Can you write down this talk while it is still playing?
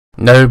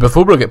Now,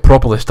 before we get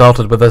properly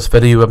started with this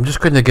video, I'm just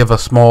going to give a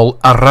small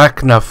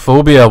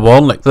arachnophobia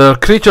warning. There are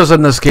creatures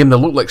in this game that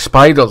look like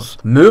spiders,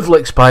 move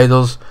like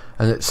spiders,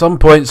 and at some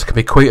points can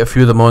be quite a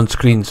few of them on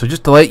screen, so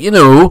just to let you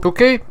know.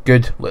 Okay,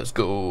 good, let's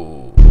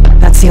go.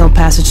 That's the old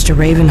passage to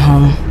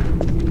Ravenholm.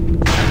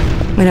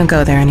 We don't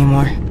go there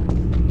anymore.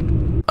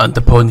 And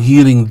upon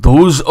hearing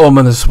those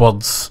ominous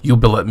words, you'll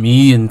be like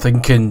me and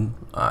thinking,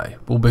 aye,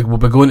 we'll be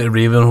going to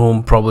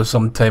Ravenholm probably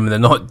sometime in the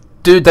not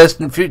too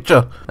distant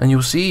future, and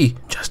you'll see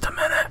just a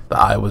minute that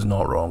I was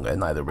not wrong, and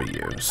neither were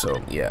you. So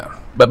yeah,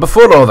 but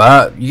before all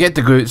that, you get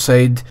to go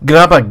outside,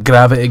 grab a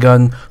gravity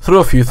gun,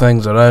 throw a few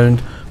things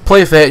around,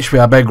 play fetch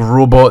with a big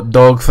robot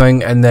dog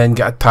thing, and then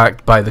get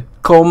attacked by the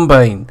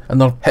combine,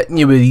 and they're hitting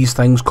you with these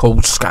things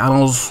called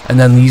scanners, and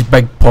then these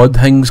big pod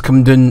things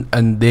come down,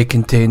 and they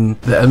contain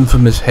the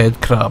infamous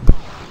head crab,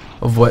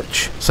 of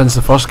which since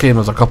the first game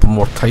there's a couple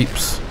more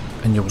types,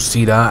 and you'll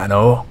see that and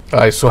all.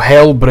 Right, so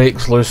hell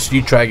breaks loose,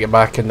 you try to get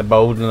back in the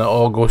building and it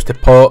all goes to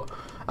pot.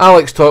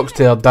 Alex talks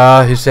to her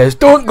dad who says,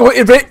 "Don't go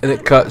to Rick," and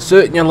it cuts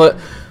out and you're like,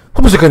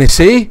 what was I going to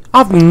say?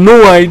 I've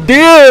no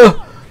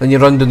idea! Then you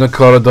run down the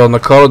corridor and the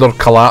corridor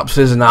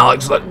collapses and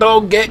Alex is like,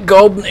 "Don't get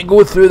Gordon to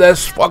go through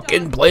this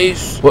fucking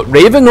place." What,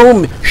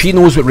 Ravenholm? She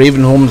knows what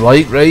Ravenholm's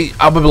like, right?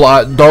 I would be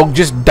like, "Dog,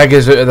 just dig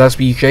us out of this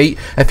wee shite.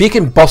 If you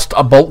can bust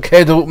a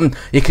bulkhead open,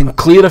 you can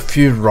clear a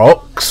few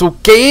rocks,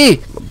 okay?"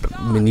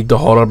 We need the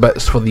horror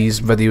bits for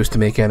these videos to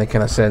make any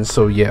kind of sense,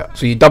 so yeah.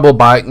 So you double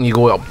back and you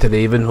go up to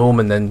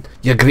Ravenholm and then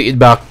you're greeted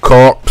by a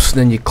corpse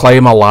and then you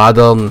climb a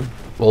ladder and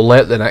we'll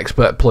let the next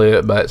bit play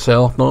out by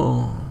itself.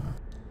 No.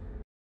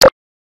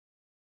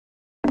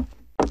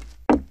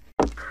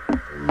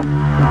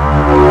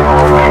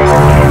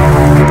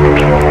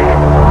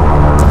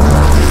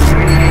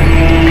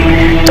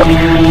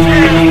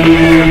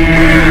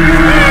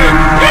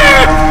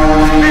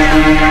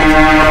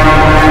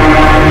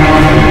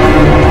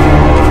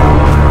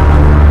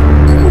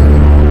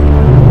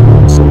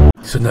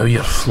 So now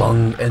you're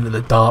flung into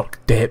the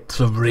dark depths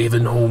of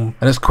Ravenholm,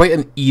 and it's quite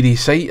an eerie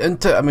sight,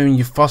 isn't it? I mean, when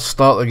you first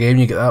start the game,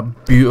 you get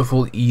that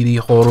beautiful, eerie,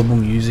 horrible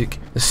music,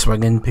 the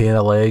swinging pair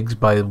of legs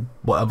by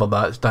whatever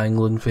that's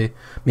dangling for.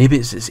 Maybe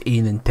it's its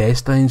own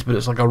intestines, but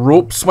it's like a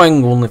rope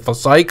swing only for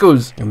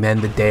psychos. And then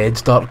the dead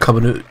start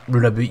coming out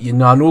round about you.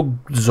 Now I know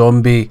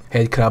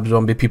headcrab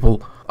zombie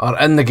people are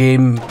in the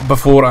game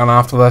before and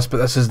after this, but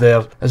this is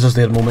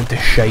their moment to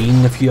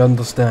shine, if you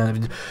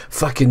understand.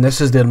 Fucking,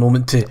 this is their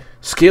moment to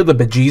scare the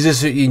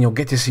bejesus out you, and you'll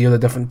get to see all the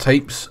different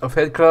types of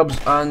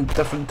headcrabs and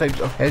different types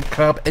of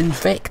headcrab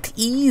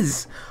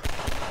infectees.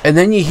 And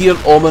then you hear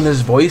ominous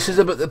voices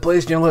about the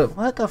place, and you're like,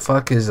 what the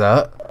fuck is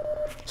that?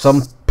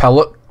 Some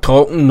pilot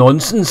talking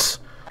nonsense.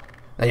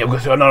 And you'll go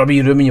through another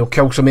wee room and you'll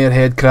kill some more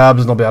head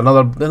crabs and there'll be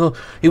another,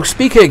 he'll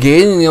speak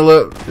again and you're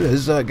like, who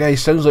is that guy?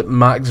 Sounds like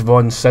Max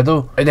von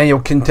Sydow. And then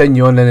you'll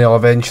continue on and you'll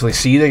eventually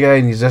see the guy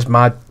and he's this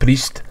mad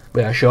priest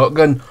with a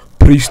shotgun.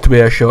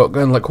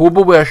 Like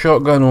hobo with a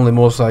shotgun, only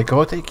more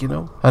psychotic, you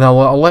know. And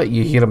I'll let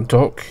you hear him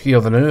talk here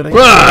the now, right?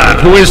 What?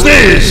 Who is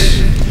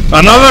this?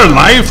 Another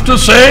life to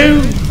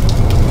save?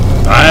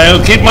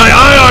 I'll keep my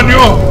eye on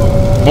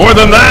you. More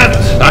than that,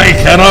 I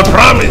cannot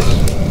promise.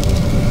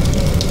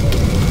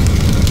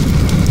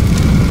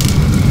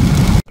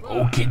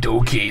 Okie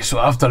dokie, so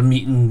after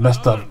meeting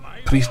Mr.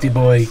 Priesty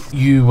Boy,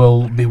 you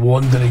will be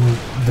wandering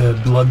the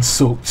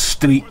blood-soaked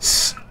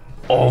streets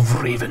of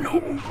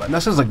Ravenholm. And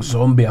this is like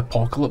zombie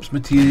apocalypse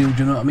material, do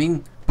you know what I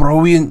mean?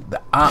 Brilliant,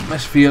 the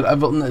atmosphere,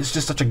 everything. It's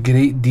just such a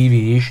great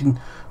deviation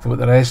for what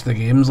the rest of the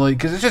game's like,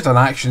 because it's just an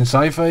action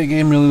sci-fi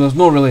game, really. There's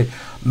no really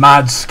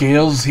mad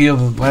scares here,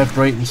 left,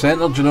 right and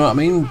centre, do you know what I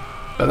mean?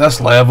 At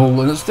this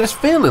level, and it's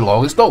fairly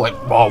long. It's not like,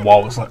 oh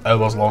wow, it's like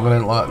hours long or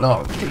anything like that.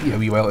 No, it'll take you a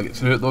wee while to get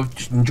through it though.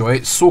 Just enjoy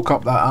it, soak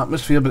up that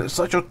atmosphere, but it's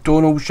such a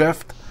tonal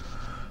shift.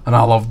 And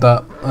I loved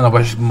that, and I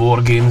wish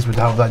more games would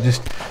have that.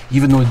 Just,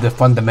 even though the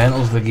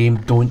fundamentals of the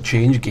game don't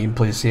change,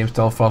 gameplay is the same,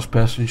 still first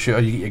person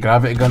shooter, you get your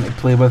gravity gun to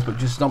play with, but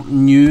just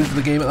something new to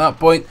the game at that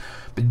point.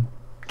 But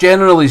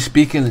generally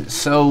speaking, it's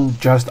still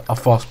just a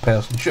first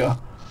person shooter.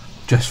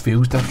 Just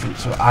feels different,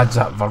 so it adds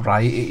that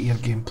variety to your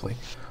gameplay.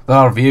 There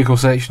are vehicle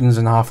sections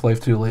in Half-Life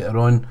 2 later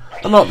on.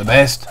 They're not the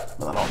best,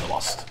 but they're not the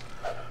worst.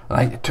 And I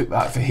think they took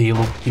that for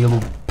Halo.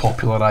 Halo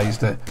popularised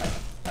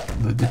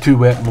the two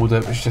weapon mode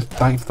out, which just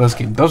thanks this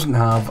game doesn't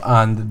have,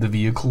 and the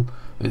vehicle,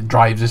 it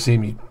drives the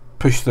same. You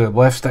push the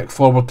left stick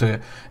forward to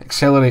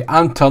accelerate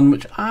and turn,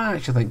 which I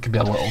actually think could be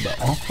a little bit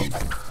awkward.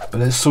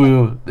 But it's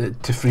so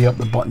to free up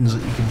the buttons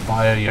that you can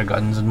fire your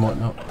guns and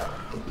whatnot.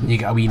 And you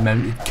get a wee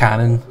mounted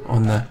cannon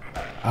on the...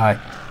 Aye.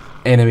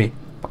 Anyway,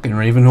 fucking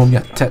Ravenholm,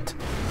 you tit.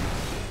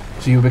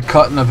 So you'll be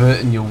cutting about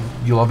and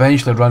you'll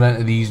eventually run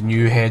into these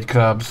new head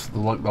crabs.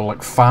 They're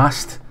like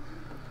fast.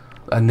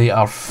 And they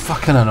are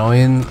fucking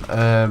annoying,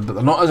 but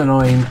they're not as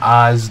annoying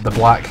as the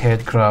black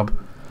head crab,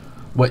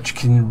 which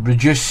can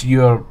reduce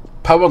your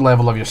power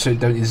level of your suit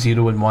down to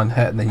 0 in one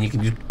hit, and then you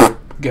can just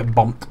get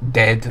bumped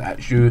dead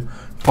at you,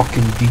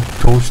 fucking dead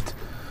toast.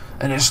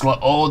 And it's like,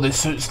 oh, the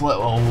suit's like,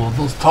 oh, well,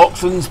 there's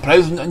toxins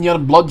present in your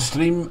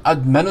bloodstream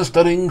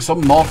administering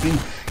some morphine.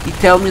 You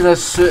tell me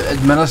this suit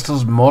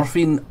administers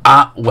morphine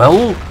at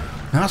will?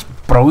 That's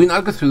brilliant.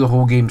 I go through the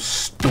whole game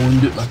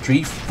stoned out my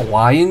tree,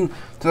 flying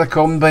to the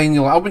Combine.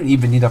 You're like, I wouldn't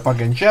even need a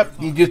fucking ship.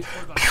 You just,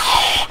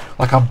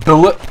 like a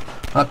bullet.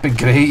 That'd be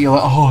great. You're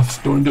like, oh, I've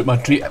stoned out my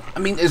tree. I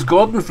mean, is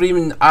Gordon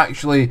Freeman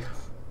actually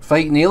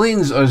fighting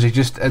aliens, or is he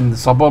just in the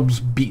suburbs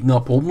beating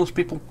up homeless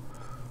people?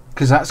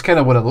 Because that's kind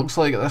of what it looks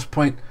like at this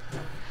point.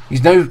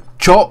 He's now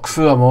chock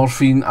full of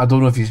morphine. I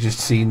don't know if he's just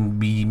seeing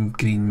wee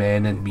green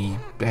men and wee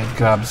head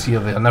crabs here,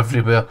 there and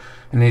everywhere,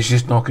 and he's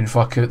just knocking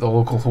fuck out the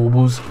local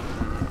hobos,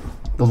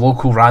 the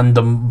local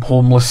random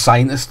homeless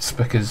scientists,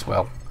 because,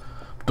 well,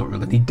 don't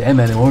really need them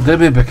anymore, do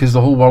we? Because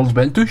the whole world's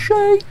been to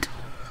shite.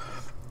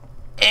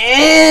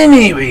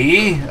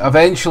 Anyway,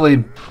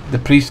 eventually the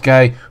priest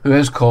guy, who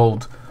is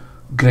called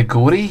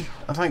Grigory,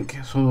 I think,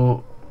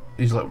 so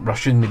he's like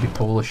Russian, maybe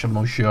Polish, I'm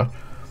not sure.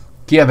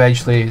 He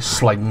eventually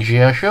slings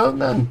you a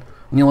shotgun,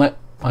 and you're like,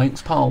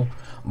 thanks pal,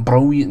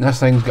 brilliant. This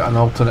thing's got an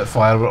alternate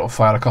fire where it'll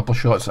fire a couple of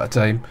shots at a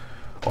time,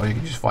 or you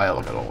can just fire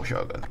like a normal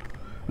shotgun,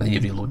 then you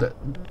reload it.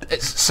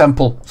 It's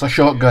simple, it's a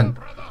shotgun.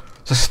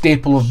 It's a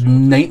staple of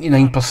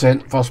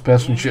 99% first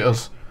person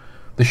shooters.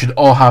 They should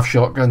all have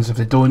shotguns. If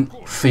they don't,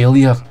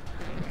 failure.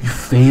 You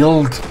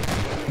failed.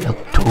 You're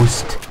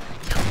toast.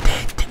 You're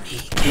dead to me,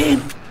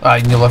 game.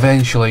 And you'll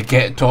eventually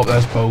get to top of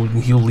this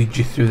building, he'll lead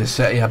you through the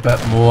city a bit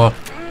more,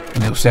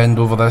 and he'll send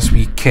over this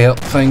wee cart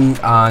thing,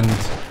 and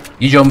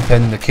you jump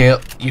in the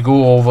cart, you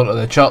go over to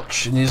the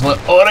church, and he's like,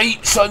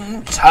 alright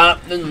son, it's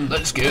happening,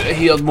 let's get out of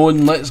here,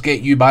 Moan, let's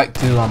get you back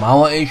to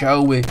normality,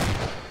 shall we?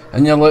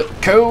 And you're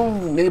like, cool,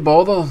 no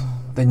bother.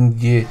 Then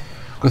you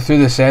go through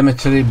the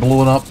cemetery,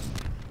 blowing up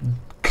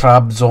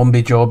crab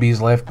zombie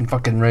jobbies left and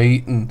fucking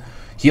right, and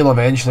he'll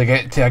eventually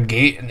get to a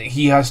gate, and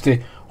he has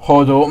to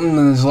hod open,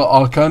 and he's like,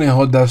 oh, I can't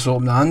hod this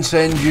open and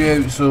send you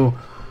out, so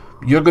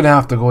you're going to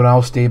have to go and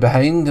I'll stay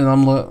behind. And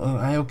I'm like,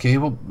 aye, okay,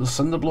 well, there's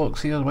cinder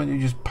blocks here, why don't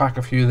you just pack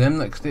a few of them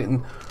next day?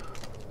 And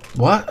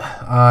what?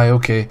 Aye,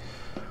 okay.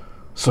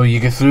 So you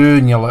get through,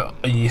 and you're like,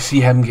 you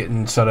see him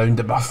getting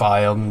surrounded by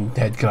fire and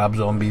head crab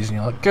zombies, and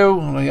you're like,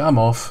 cool, right, I'm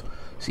off.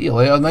 See you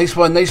later. Nice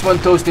one,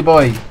 toasty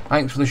boy.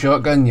 Thanks for the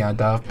shotgun, you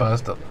daft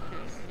bastard.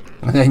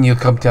 And then you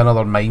come to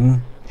another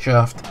mine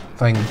shaft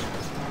thing.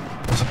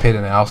 It's a pain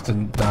in the arse to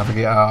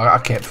navigate. I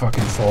kept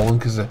fucking falling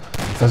because the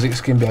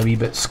physics can be a wee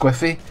bit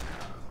squiffy,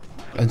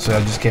 and so I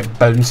just kept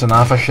bouncing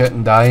off of shit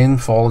and dying,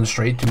 falling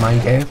straight to my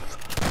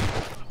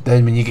death.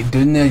 Then when you get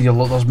down there, you're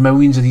like, there's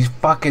millions of these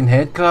fucking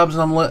head crabs,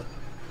 and I'm like,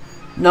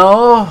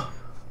 no.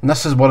 And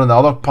this is one of the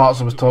other parts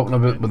I was talking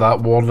about with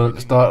that warning at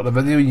the start of the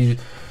video.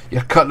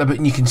 You're cutting about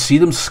and you can see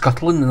them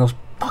scuttling, and there's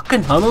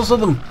fucking hundreds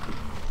of them.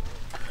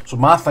 So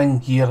my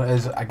thing here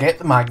is, I get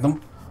the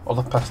Magnum or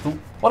the pistol,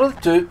 one of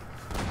the two,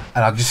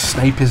 and I just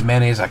snipe as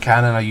many as I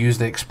can, and I use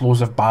the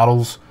explosive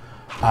barrels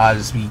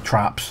as wee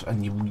traps,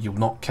 and you'll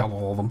not kill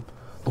all of them.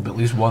 There'll be at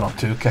least one or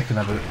two kicking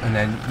about, and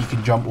then you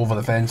can jump over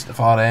the fence at the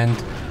far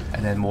end,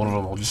 and then more of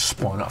them will just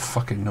spawn out of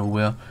fucking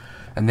nowhere.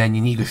 And then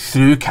you need to go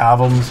through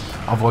caverns,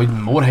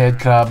 avoiding more head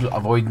crabs,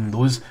 avoiding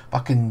those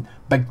fucking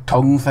big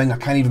tongue thing. I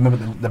can't even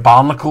remember the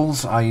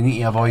barnacles. You need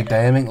to avoid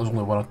them. I think there's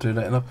only one or two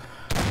right enough.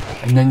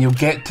 And then you'll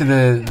get to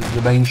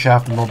the mine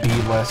shaft, and there'll be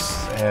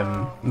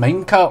this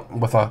mine cart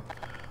with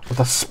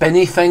a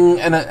spinny thing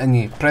in it, and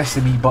you press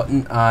the wee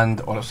button,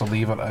 or it's a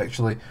lever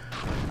actually,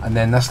 and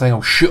then this thing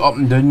will shoot up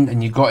and down,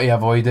 and you've got to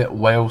avoid it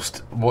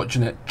whilst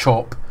watching it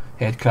chop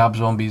head crab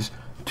zombies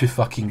to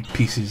fucking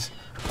pieces.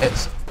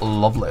 It's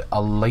lovely. I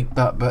like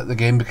that bit of the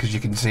game because you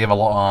can save a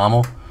lot of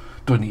ammo.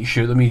 Don't need to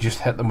shoot them, you just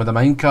hit them with a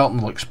minecart and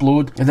they'll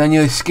explode. And then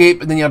you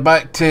escape, and then you're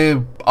back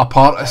to a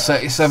part of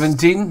City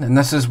 17, and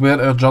this is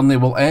where our journey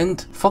will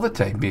end, for the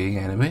time being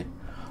anyway.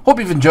 Hope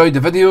you've enjoyed the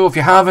video. If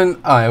you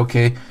haven't,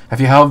 okay. If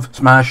you have,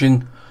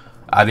 smashing.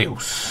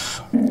 Adios.